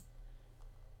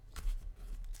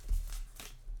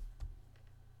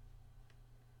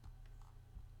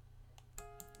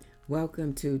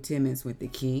Welcome to 10 Minutes with the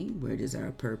King, where it is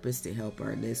our purpose to help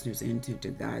our listeners enter to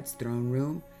God's throne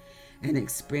room and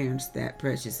experience that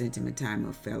precious intimate time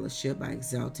of fellowship by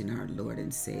exalting our Lord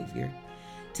and Savior.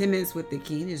 10 Minutes with the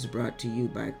King is brought to you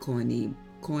by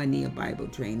Koinonia Bible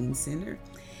Training Center.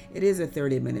 It is a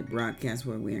 30-minute broadcast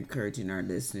where we're encouraging our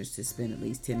listeners to spend at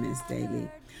least 10 minutes daily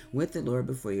with the Lord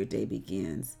before your day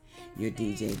begins. Your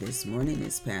DJ this morning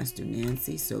is Pastor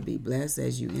Nancy, so be blessed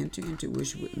as you enter into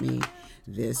worship with me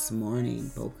this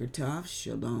morning. Boker Tov,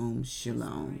 Shalom,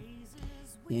 Shalom.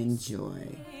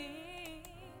 Enjoy.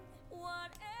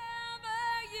 Whatever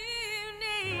you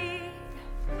need,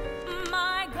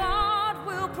 my God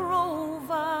will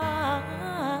provide.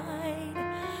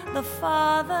 The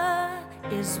Father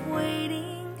is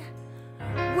waiting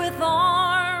with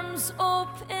arms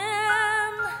open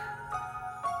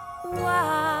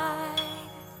wide.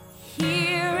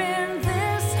 Here in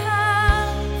this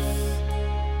house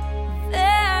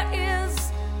there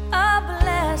is a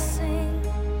blessing.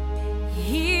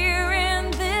 Here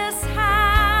in this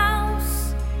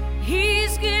house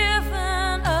He's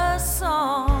given a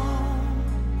song.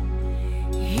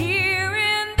 Here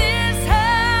in this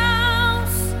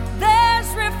house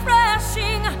there's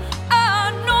refreshing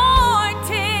anointing.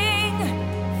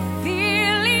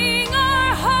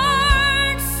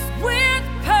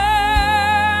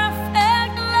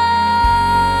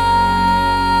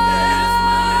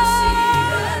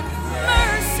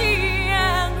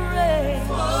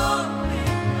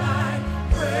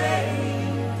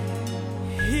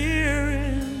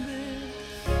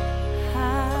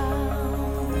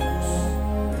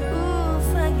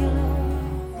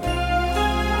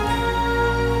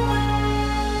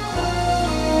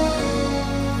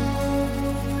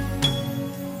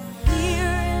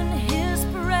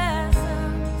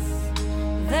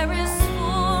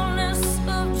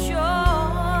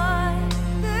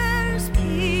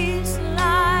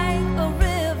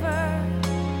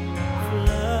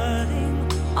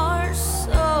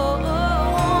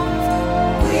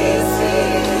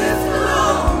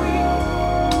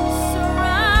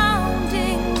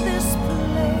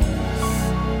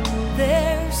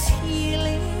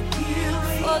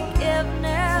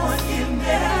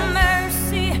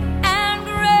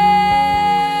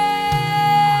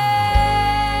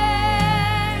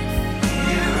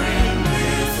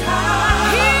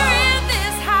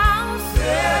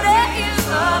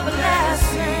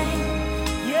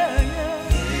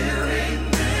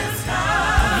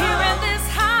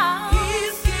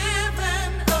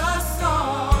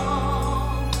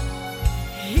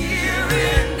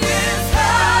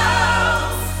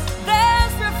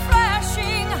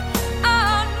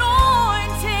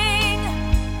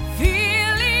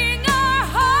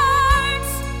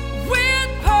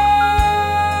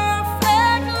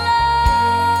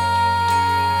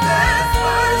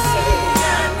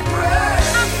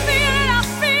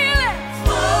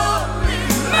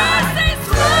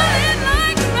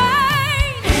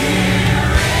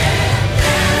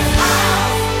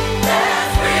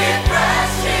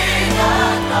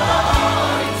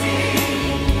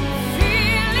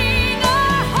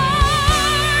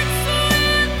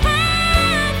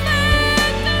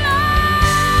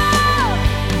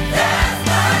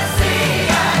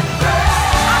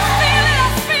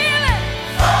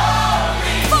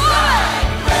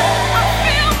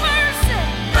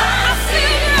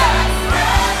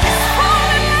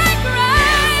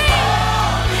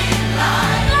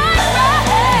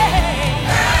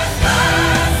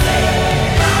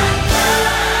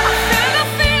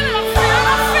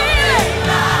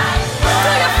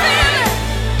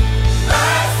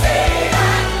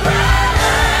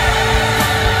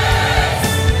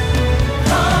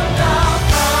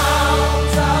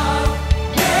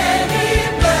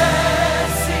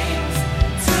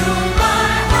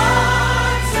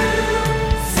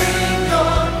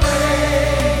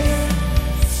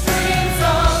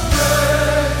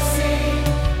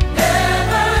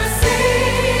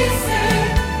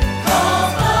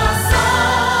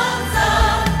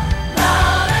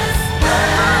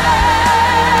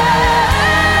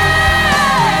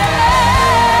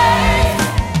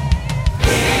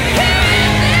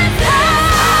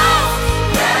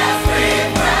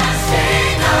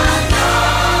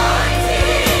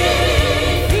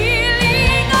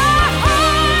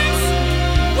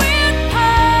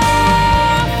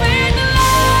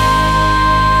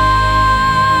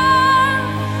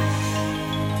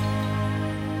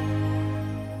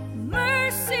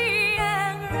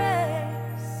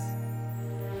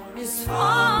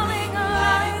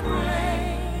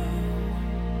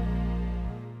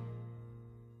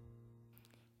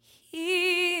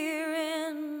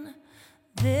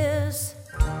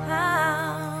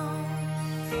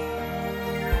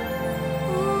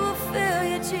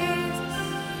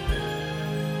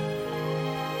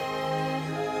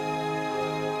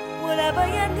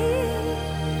 whatever you need.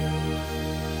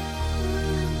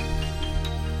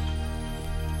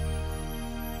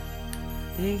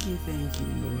 Thank you,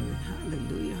 Lord.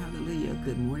 Hallelujah, hallelujah.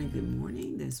 Good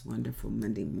morning, this wonderful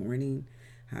Monday morning.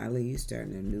 Hallelujah,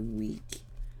 starting a new week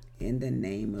in the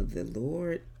name of the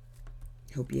Lord.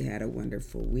 Hope you had a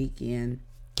wonderful weekend.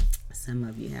 Some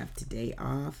of you have today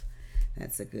off.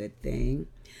 That's a good thing.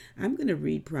 I'm going to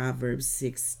read Proverbs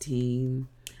 16,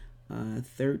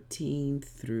 13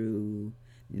 through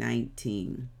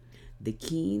 19. The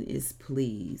king is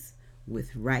pleased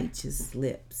with righteous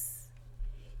lips.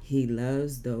 He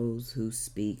loves those who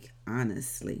speak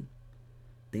honestly.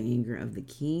 The anger of the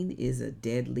king is a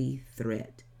deadly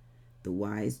threat. The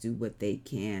wise do what they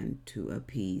can to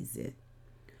appease it.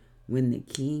 When the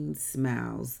king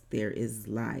smiles, there is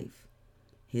life.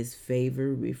 His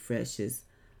favor refreshes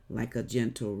like a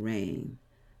gentle rain.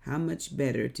 How much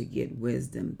better to get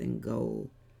wisdom than gold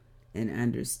and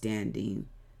understanding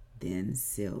than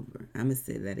silver. I'm going to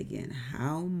say that again.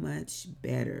 How much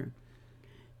better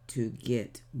to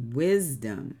get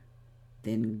wisdom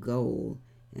than gold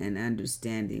and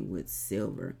understanding with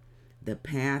silver. The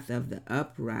path of the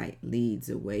upright leads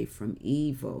away from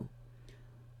evil.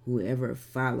 Whoever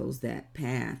follows that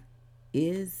path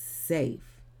is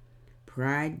safe.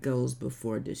 Pride goes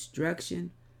before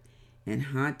destruction, and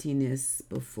haughtiness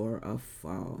before a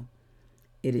fall.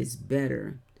 It is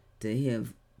better to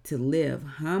live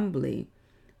humbly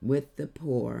with the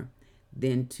poor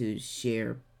than to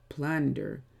share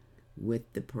plunder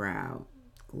with the proud.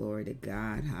 Glory to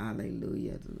God.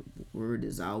 Hallelujah. The word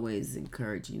is always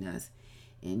encouraging us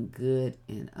in good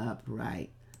and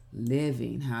upright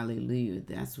living. Hallelujah.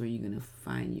 That's where you're going to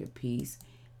find your peace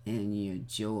and your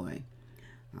joy.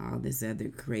 All this other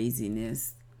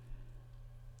craziness,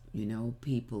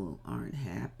 people aren't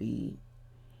happy.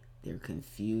 They're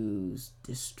confused,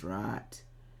 distraught,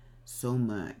 so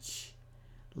much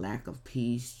lack of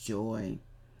peace, joy.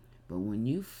 But when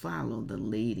you follow the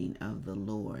leading of the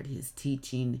Lord, his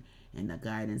teaching and the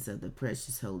guidance of the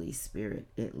precious Holy Spirit,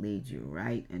 it leads you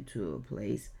right into a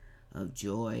place of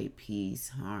joy, peace,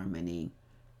 harmony.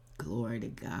 Glory to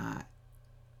God.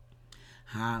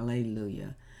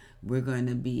 Hallelujah. We're going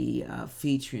to be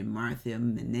featuring Martha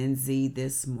Menenzi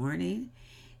this morning,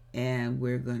 and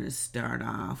we're going to start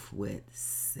off with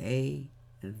Say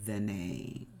the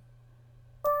Name.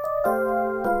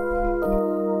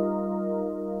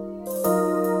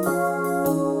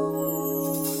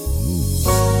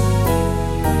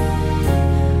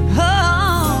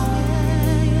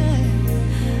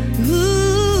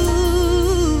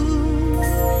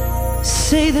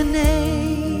 Say the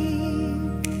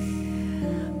name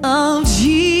of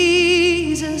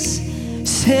Jesus.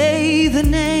 Say the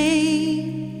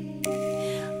name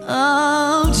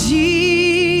of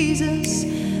Jesus.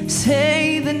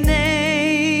 Say the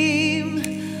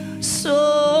name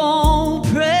so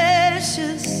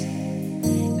precious.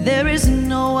 There is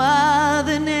no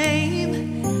other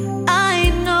name I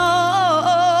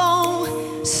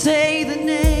know. Say the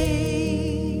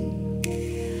name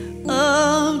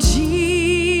of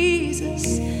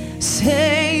Jesus.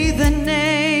 Say the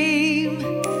name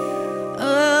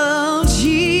of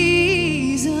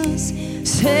Jesus.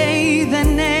 Say the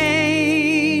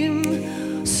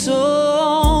name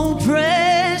so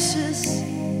precious.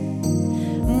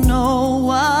 No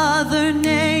other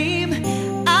name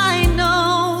I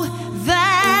know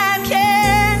that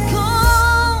can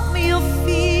calm your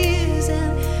fears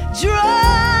and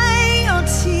dry your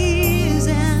tears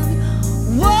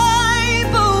and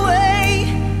wipe away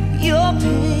your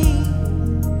pain.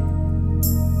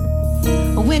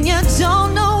 When you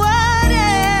don't know what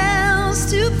else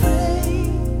to pray,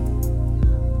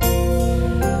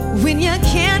 when you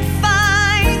can't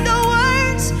find the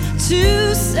words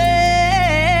to say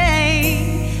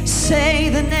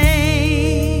the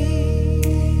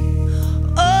name.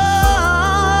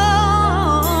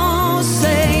 Oh,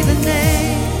 say the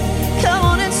name. Come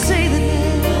on and say the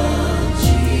name.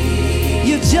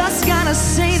 You just gotta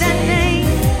say that name.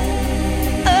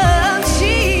 Oh,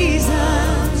 Jesus.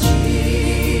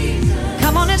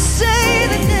 Come on and say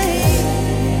the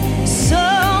name. So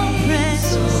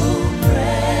precious.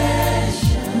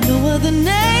 No other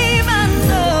name I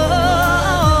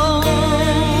know.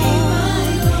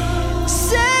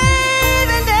 Say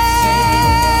the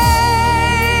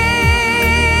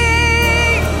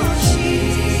name of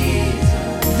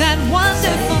Jesus. That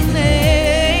wonderful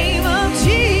name of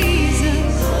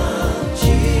Jesus.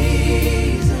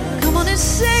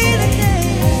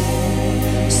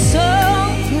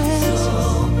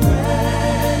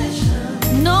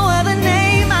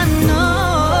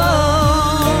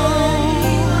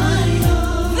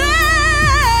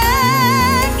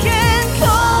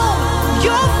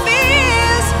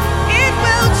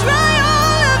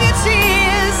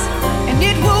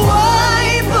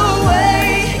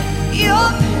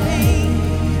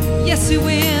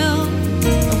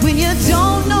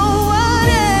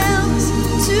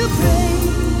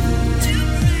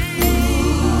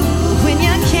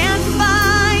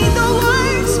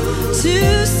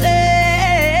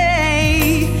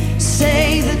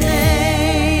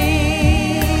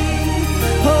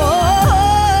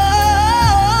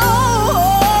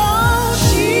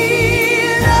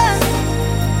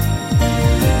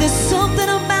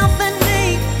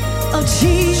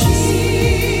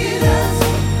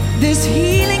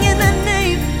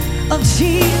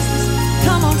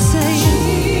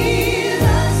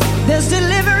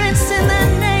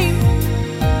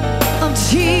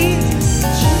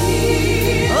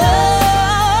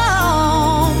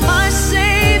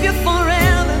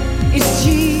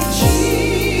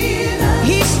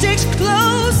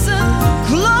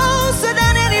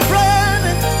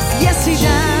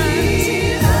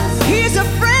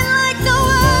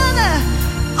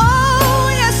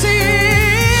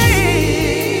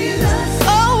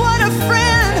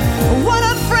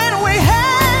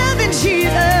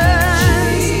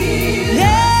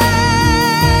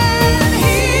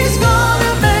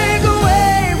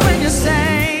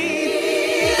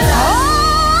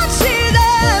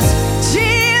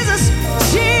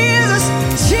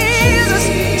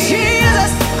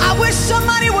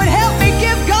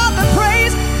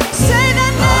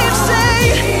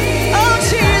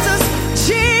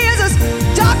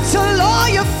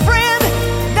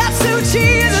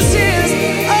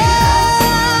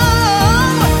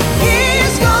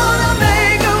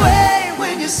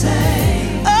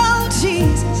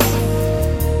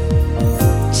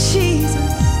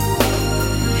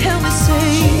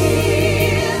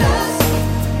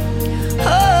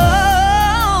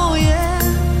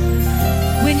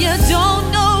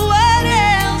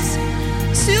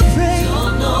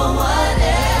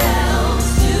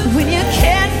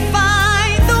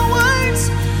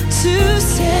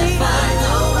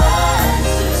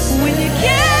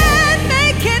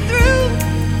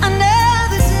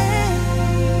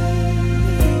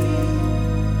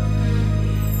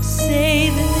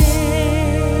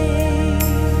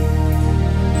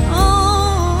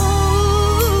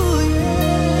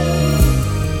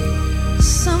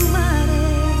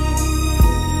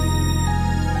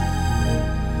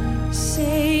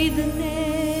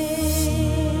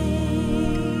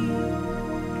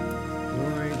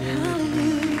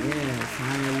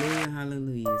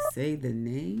 say the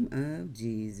name of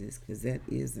Jesus, because that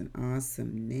is an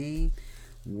awesome name,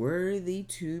 worthy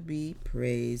to be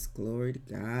praised. Glory to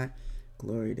God.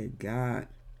 Glory to God.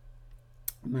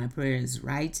 My prayer is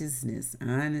righteousness,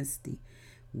 honesty,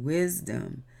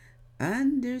 wisdom,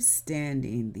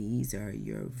 understanding. These are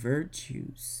your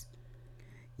virtues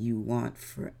you want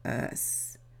for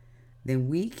us. Then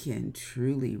we can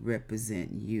truly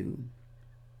represent you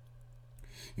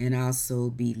and also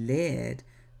be led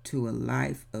to a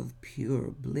life of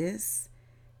pure bliss,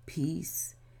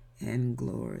 peace, and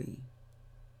glory.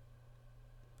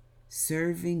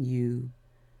 Serving you,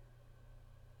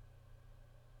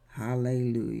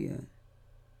 hallelujah,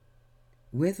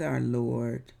 with our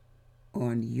Lord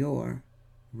on your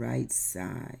right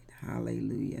side.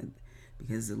 Hallelujah.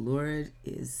 Because the Lord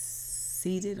is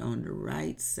seated on the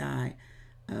right side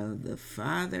of the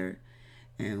Father,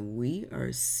 and we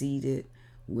are seated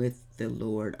with the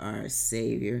Lord our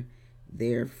Savior.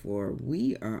 Therefore,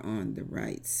 we are on the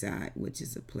right side, which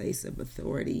is a place of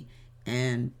authority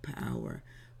and power.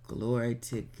 Glory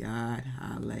to God.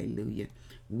 Hallelujah.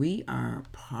 We are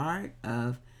part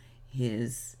of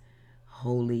His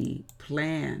holy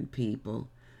plan, people.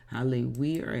 Hallelujah.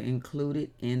 We are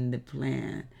included in the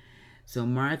plan. So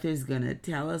Martha's going to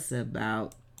tell us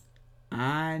about,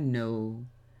 I know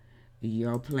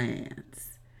your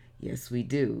plans. Yes, we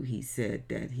do. He said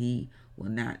that He will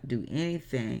not do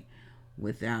anything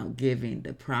without giving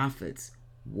the prophets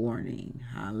warning.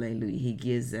 Hallelujah. He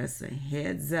gives us a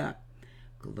heads up.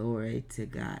 Glory to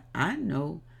God. I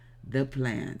know the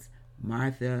plans.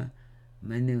 Martha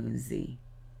Manunzi.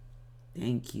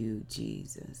 Thank you,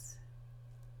 Jesus.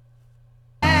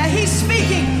 He's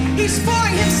speaking. He's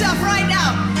pouring Himself right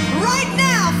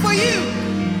now for you.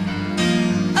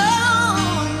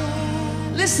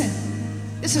 Oh, listen.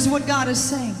 This is what God is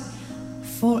saying.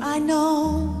 For I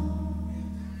know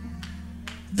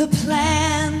the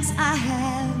plans I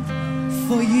have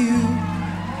for you.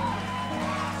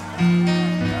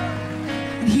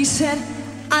 And He said,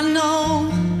 I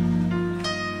know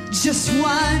just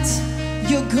what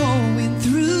you're going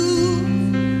through.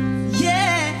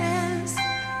 Yes.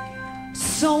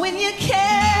 So when you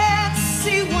can't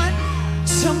see what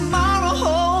tomorrow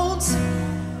holds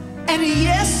and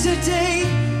yesterday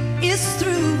is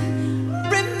through,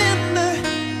 remember,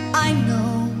 I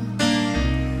know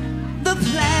the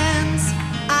plans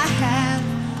I have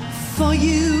for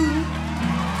you.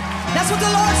 That's what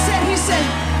the Lord said. He said,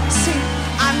 see,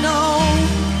 I know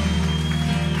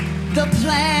the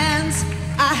plans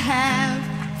I have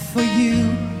for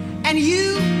you. And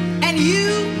you, and you,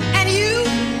 and you.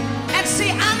 And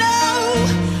see, I know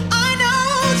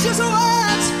just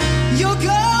what you're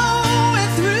going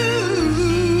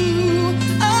through.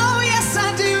 Oh, yes,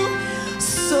 I do.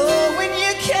 So when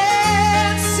you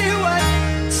can't see what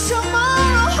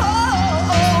tomorrow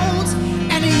holds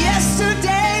and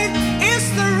yesterday is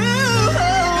through,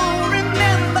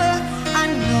 remember, I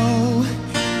know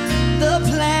the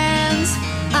plans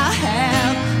I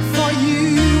have for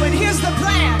you. And here's the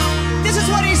plan. This is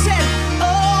what He said.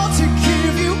 Oh, to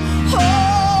give you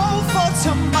hope for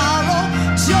tomorrow,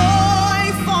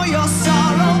 joy for your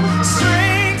sorrow,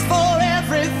 strength for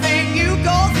everything you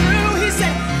go through. He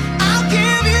said, I'll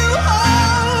give you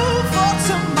hope for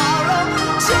tomorrow,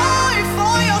 joy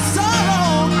for your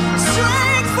sorrow,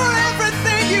 strength for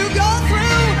everything you go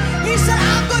through. He said,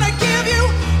 I'm gonna give you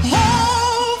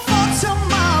hope for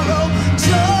tomorrow,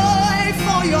 joy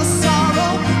for your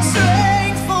sorrow,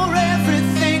 strength for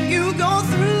everything you go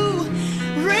through.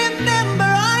 Remember,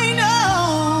 I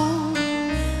know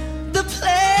the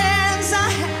plans I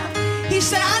have. He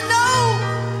said, I know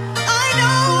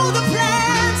the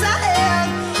plans I have.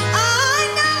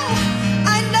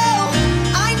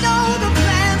 I know the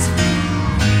plans.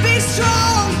 Be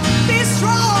strong, be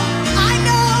strong. I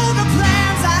know the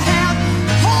plans I have.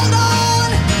 Hold on,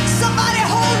 somebody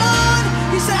hold on.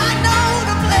 He said, I know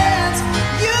the plans.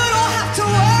 You don't have to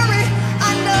worry.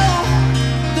 I know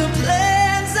the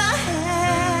plans I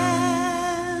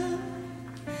have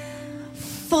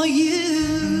for you.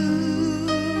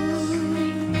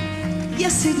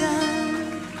 Yes, He does.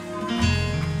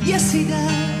 Yes, He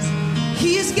does.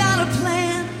 He's got a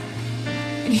plan,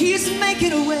 and He's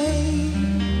making a way.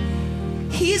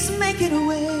 He's making a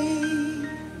way.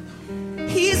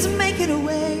 He's making a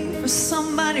way for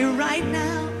somebody right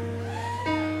now.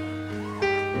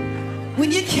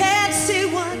 When you can't see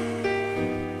what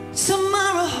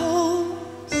tomorrow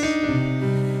holds,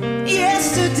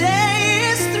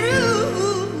 yesterday is through.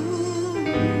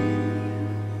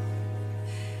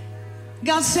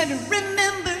 God said,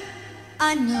 remember,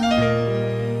 I know.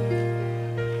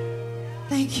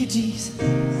 Thank you, Jesus.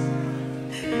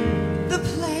 The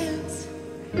plan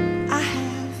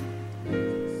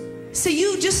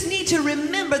just need to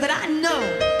remember that I know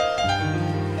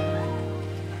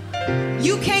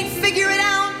you can't figure it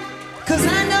out, because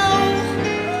I know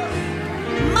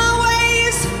my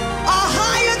ways are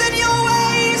higher than your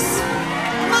ways.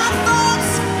 My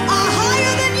thoughts are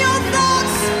higher than your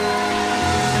thoughts.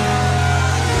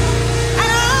 And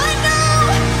I know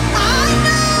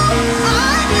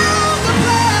the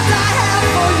plans I have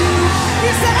for you.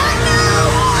 He said, I know.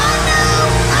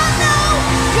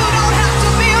 You don't have to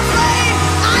be afraid.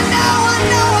 I know.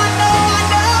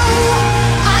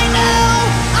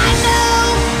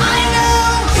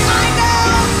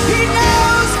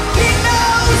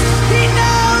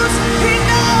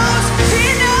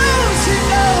 He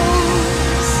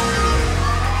knows.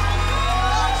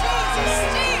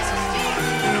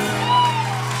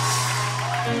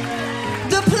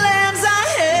 The plans I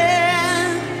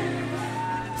have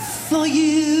for you.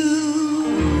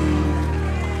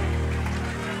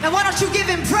 Now why don't you give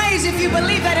him praise if you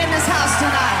believe that in this house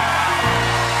tonight?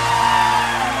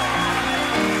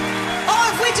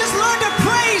 Oh, if we just learn to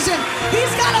praise him.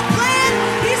 He's got a plan.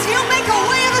 He'll make a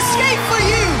way of escape for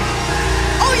you.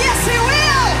 Oh yes, he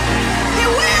will. He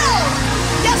will.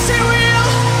 Yes, he will.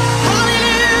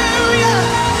 Hallelujah.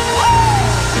 Woo!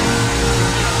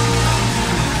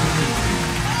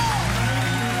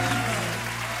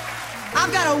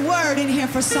 I've got a word in here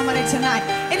for somebody tonight.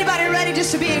 Anybody ready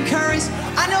just to be encouraged?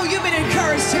 I know you've been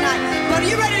encouraged tonight, but are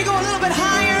you ready to go a little bit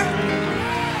higher?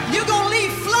 You're going to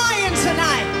leave flying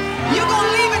tonight. You're going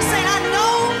to leave and say, I know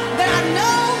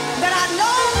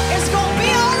it's going to be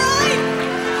all right.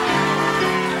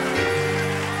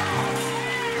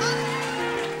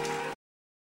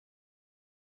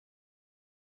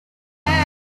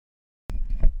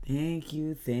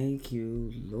 Thank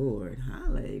you, Lord.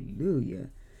 Hallelujah.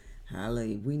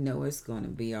 Hallelujah. We know it's going to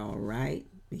be all right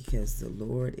because the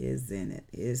Lord is in it.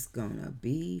 It's going to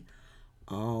be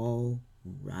all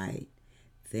right.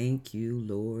 Thank you,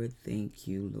 Lord. Thank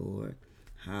you, Lord.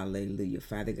 Hallelujah.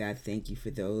 Father God, thank you for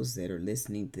those that are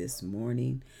listening this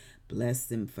morning. Bless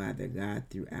them, Father God,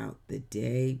 throughout the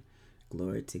day.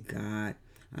 Glory to God.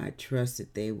 I trust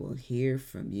that they will hear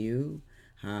from you.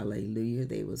 Hallelujah.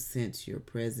 They will sense your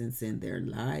presence in their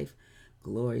life.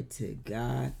 Glory to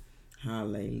God.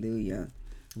 Hallelujah.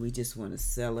 We just want to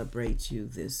celebrate you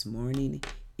this morning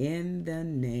in the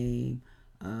name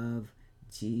of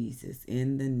Jesus.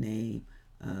 In the name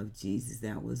of Jesus.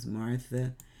 That was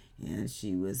Martha, and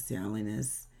she was telling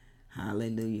us,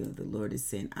 hallelujah, the Lord is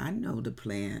saying, I know the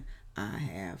plan I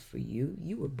have for you.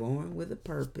 You were born with a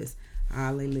purpose.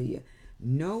 Hallelujah.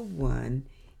 No one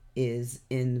is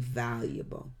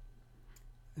invaluable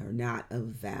or not of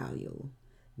value.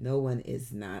 No one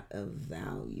is not of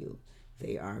value.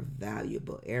 They are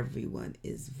valuable. Everyone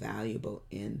is valuable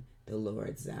in the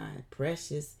Lord's eye.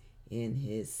 Precious in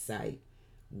his sight.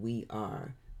 We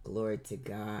are. Glory to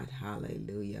God.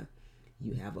 Hallelujah.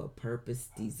 You have a purpose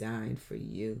designed for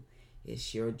you.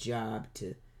 It's your job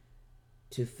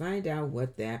to find out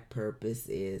what that purpose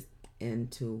is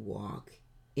and to walk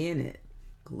in it.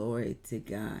 Glory to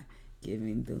God.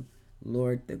 Giving the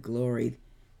Lord the glory,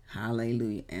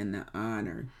 hallelujah, and the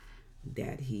honor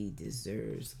that he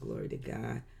deserves. Glory to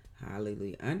God.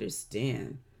 Hallelujah.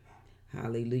 Understand,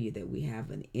 hallelujah, that we have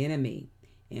an enemy,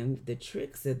 and the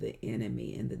tricks of the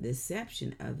enemy and the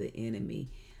deception of the enemy.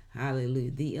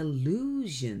 Hallelujah. The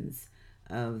illusions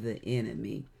of the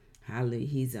enemy. Hallelujah.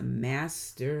 He's a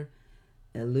master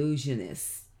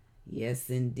illusionist. Yes,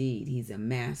 indeed. He's a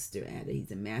master at it.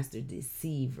 He's a master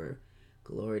deceiver.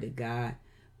 Glory to God.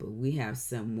 But we have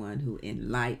someone who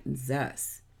enlightens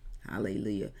us.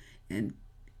 Hallelujah. And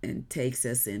takes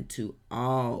us into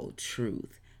all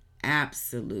truth.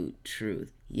 Absolute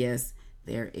truth. Yes,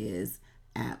 there is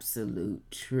absolute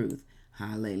truth.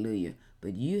 Hallelujah.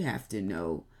 But you have to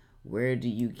know, where do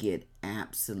you get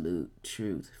absolute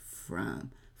truth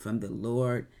from? From the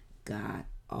Lord God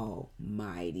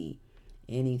Almighty.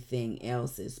 Anything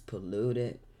else is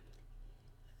polluted.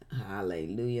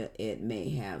 Hallelujah. It may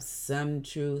have some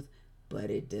truth, but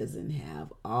it doesn't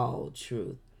have all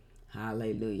truth.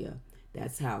 Hallelujah.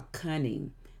 That's how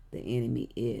cunning the enemy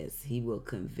is. He will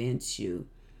convince you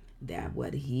that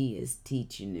what he is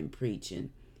teaching and preaching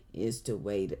is the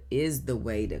way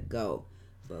to go.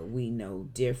 But we know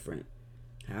different.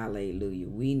 Hallelujah.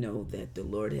 We know that the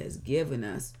Lord has given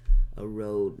us a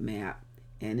road map,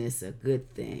 and it's a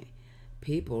good thing.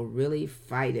 People really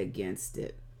fight against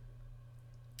it.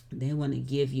 They want to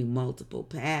give you multiple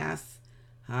paths.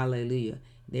 Hallelujah.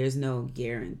 There's no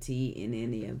guarantee in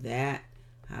any of that.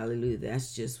 Hallelujah.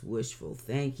 That's just wishful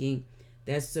thinking.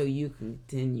 That's so you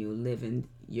continue living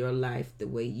your life the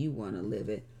way you want to live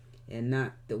it, and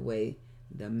not the way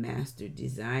the master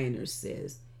designer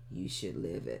says you should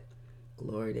live it.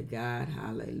 Glory to God.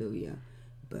 Hallelujah.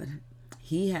 But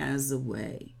he has a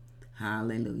way.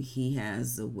 Hallelujah. He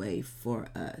has a way for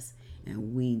us,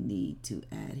 and we need to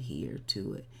adhere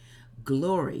to it.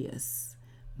 Glorious.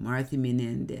 Martha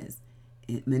Menendez.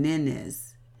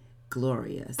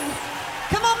 Glorious.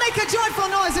 Come on, make a joyful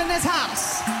noise in this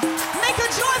house. Make a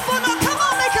joyful noise. Come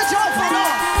on, make a joyful noise.